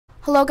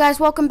Hello guys,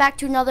 welcome back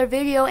to another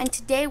video, and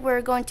today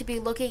we're going to be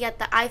looking at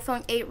the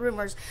iPhone 8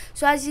 rumors.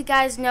 So as you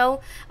guys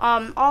know,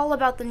 all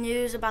about the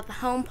news about the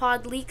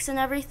HomePod leaks and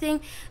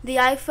everything, the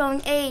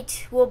iPhone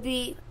 8 will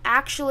be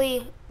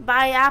actually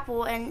by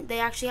Apple, and they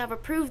actually have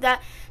approved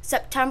that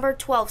September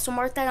 12th. So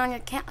mark that on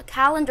your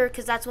calendar,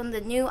 because that's when the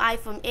new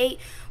iPhone 8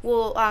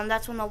 will,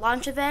 that's when the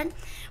launch event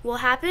will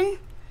happen.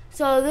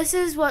 So this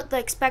is what the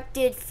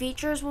expected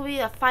features will be: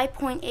 a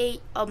 5.8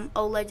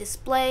 OLED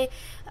display,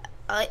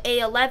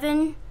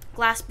 A11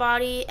 glass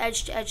body,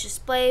 edge-to-edge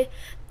display,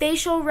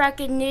 facial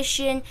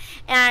recognition,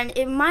 and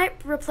it might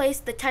replace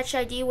the Touch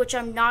ID, which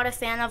I'm not a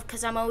fan of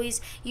because I'm always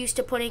used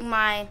to putting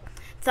my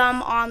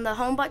thumb on the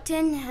home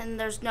button, and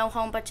there's no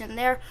home button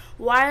there.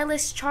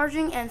 Wireless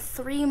charging, and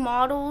 3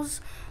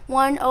 models,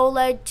 1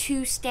 OLED,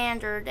 2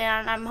 standard,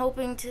 and I'm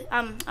hoping to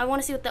I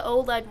want to see what the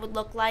OLED would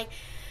look like.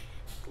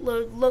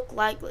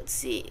 Let's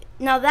see.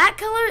 Now that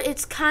color,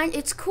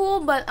 it's cool,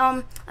 but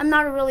I'm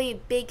not a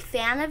really big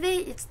fan of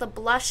it. It's the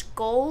blush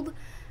gold.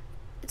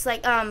 It's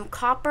like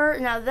copper.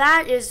 Now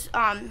that is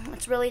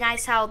it's really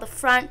nice how the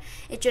front,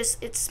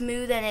 it's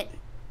smooth, and it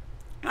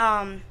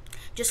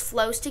just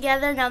flows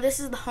together. Now this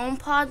is the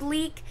HomePod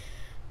leak,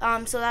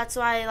 so that's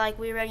why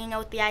we already know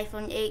what the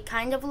iPhone 8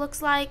 kind of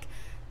looks like.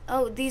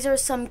 Oh, these are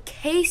some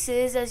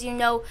cases. As you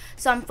know,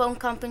 some phone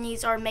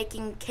companies are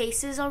making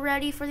cases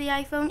already for the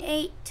iPhone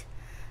 8.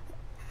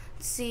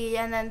 Let's see,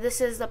 and then this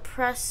is the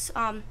press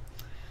home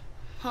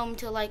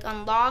to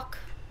unlock.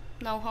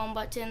 No home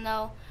button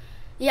though.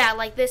 Yeah,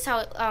 like this, how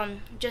it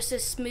just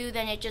is smooth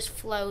and it just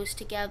flows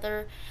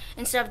together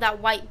instead of that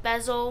white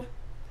bezel,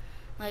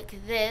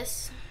 like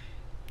this.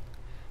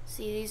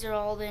 See, these are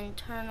all the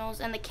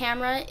internals, and the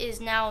camera is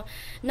now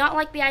not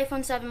like the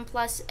iPhone 7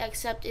 Plus,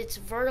 except it's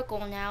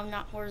vertical now,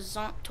 not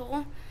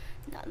horizontal.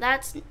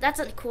 That's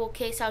a cool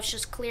case, how it's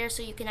just clear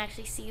so you can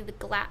actually see the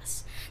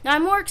glass. Now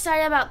I'm more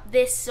excited about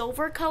this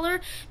silver color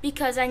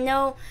because I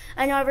know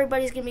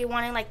everybody's gonna be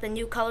wanting the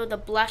new color, the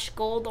blush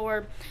gold,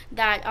 or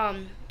that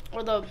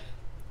or the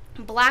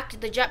black,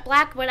 the jet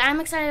black, but I'm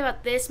excited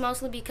about this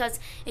mostly because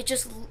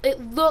it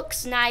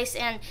looks nice,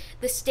 and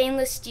the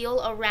stainless steel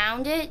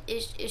around it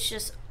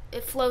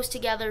it flows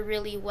together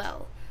really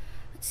well.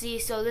 Let's see,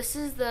 so this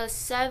is the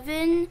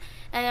 7,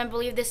 and I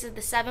believe this is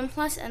the 7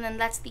 Plus, and then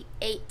that's the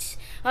 8.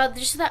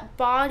 Just that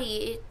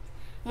body,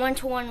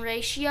 1-to-1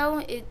 ratio,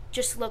 it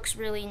just looks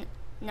really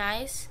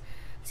nice.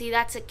 See,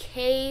 that's a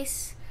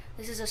case.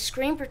 This is a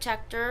screen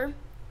protector.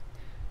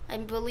 I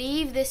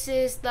believe this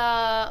is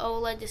the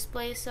OLED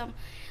display.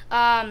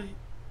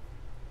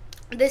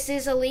 This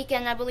is a leak,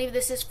 and I believe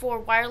this is for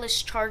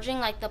wireless charging,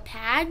 like the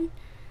pad.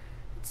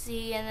 Let's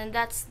see, and then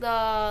that's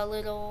the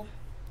little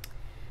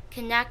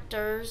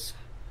connectors.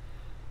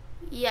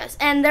 Yes,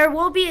 and there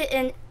will be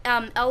an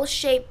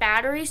L-shaped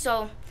battery,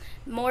 so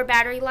more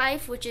battery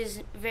life, which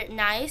is very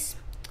nice.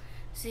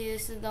 See,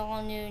 this is the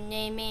whole new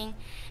naming,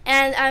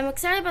 and I'm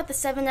excited about the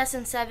 7S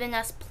and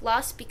 7S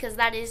Plus because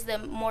that is the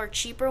more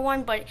cheaper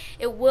one, but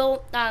it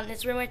will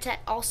it's rumored to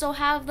also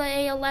have the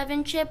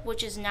A11 chip,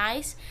 which is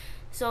nice,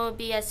 so it'll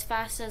be as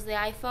fast as the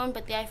iPhone,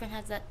 but the iPhone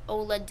has that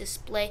OLED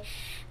display.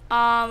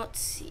 Let's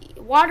see,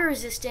 water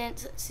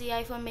resistance. Let's see,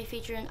 iPhone may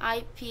feature an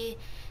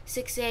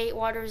IP68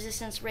 water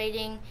resistance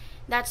rating.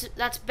 That's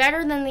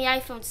better than the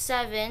iPhone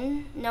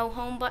 7. No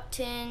home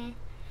button.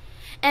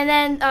 And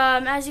then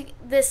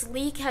this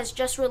leak has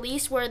just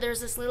released where there's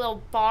this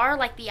little bar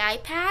like the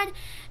iPad,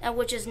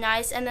 which is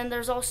nice. And then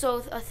there's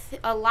also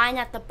a line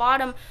at the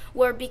bottom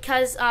where,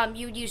 because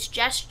you'd use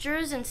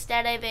gestures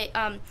instead of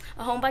a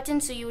home button,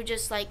 so you would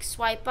just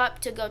swipe up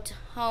to go to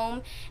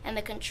home and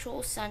the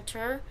control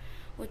center,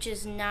 which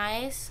is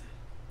nice.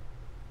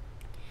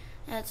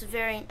 And it's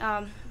very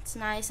it's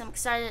nice. I'm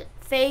excited.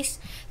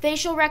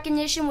 Facial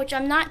recognition, which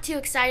I'm not too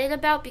excited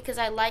about because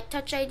I like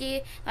Touch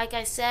ID, like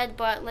I said,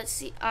 but let's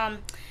see. I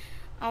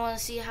want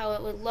to see how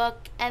it would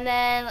look. And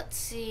then let's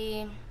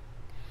see,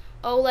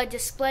 OLED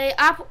display.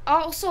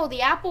 Also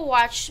the Apple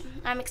Watch,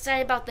 I'm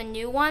excited about the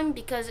new one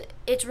because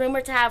it's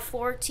rumored to have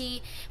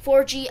 4G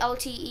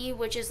LTE,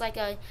 which is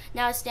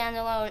now a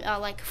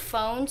standalone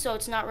phone, so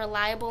it's not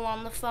reliable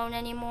on the phone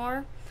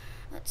anymore.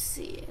 Let's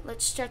see.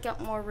 Let's check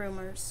out more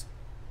rumors.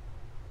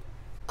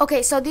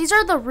 Okay, so these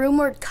are the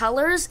rumored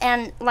colors,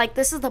 and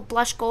this is the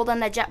blush gold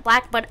and the jet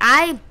black, but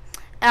I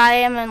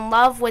am in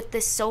love with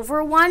this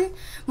silver one,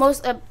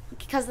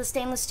 because the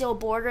stainless steel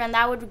border, and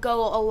that would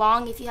go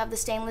along if you have the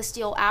stainless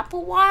steel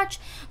Apple Watch.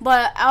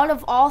 But out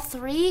of all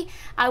 3,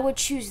 I would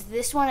choose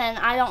this one, and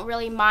I don't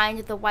really mind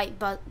the white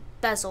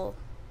bezel.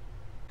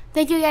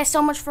 Thank you guys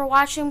so much for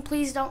watching.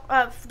 Please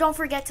don't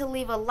forget to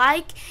leave a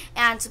like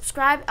and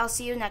subscribe. I'll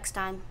see you next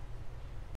time.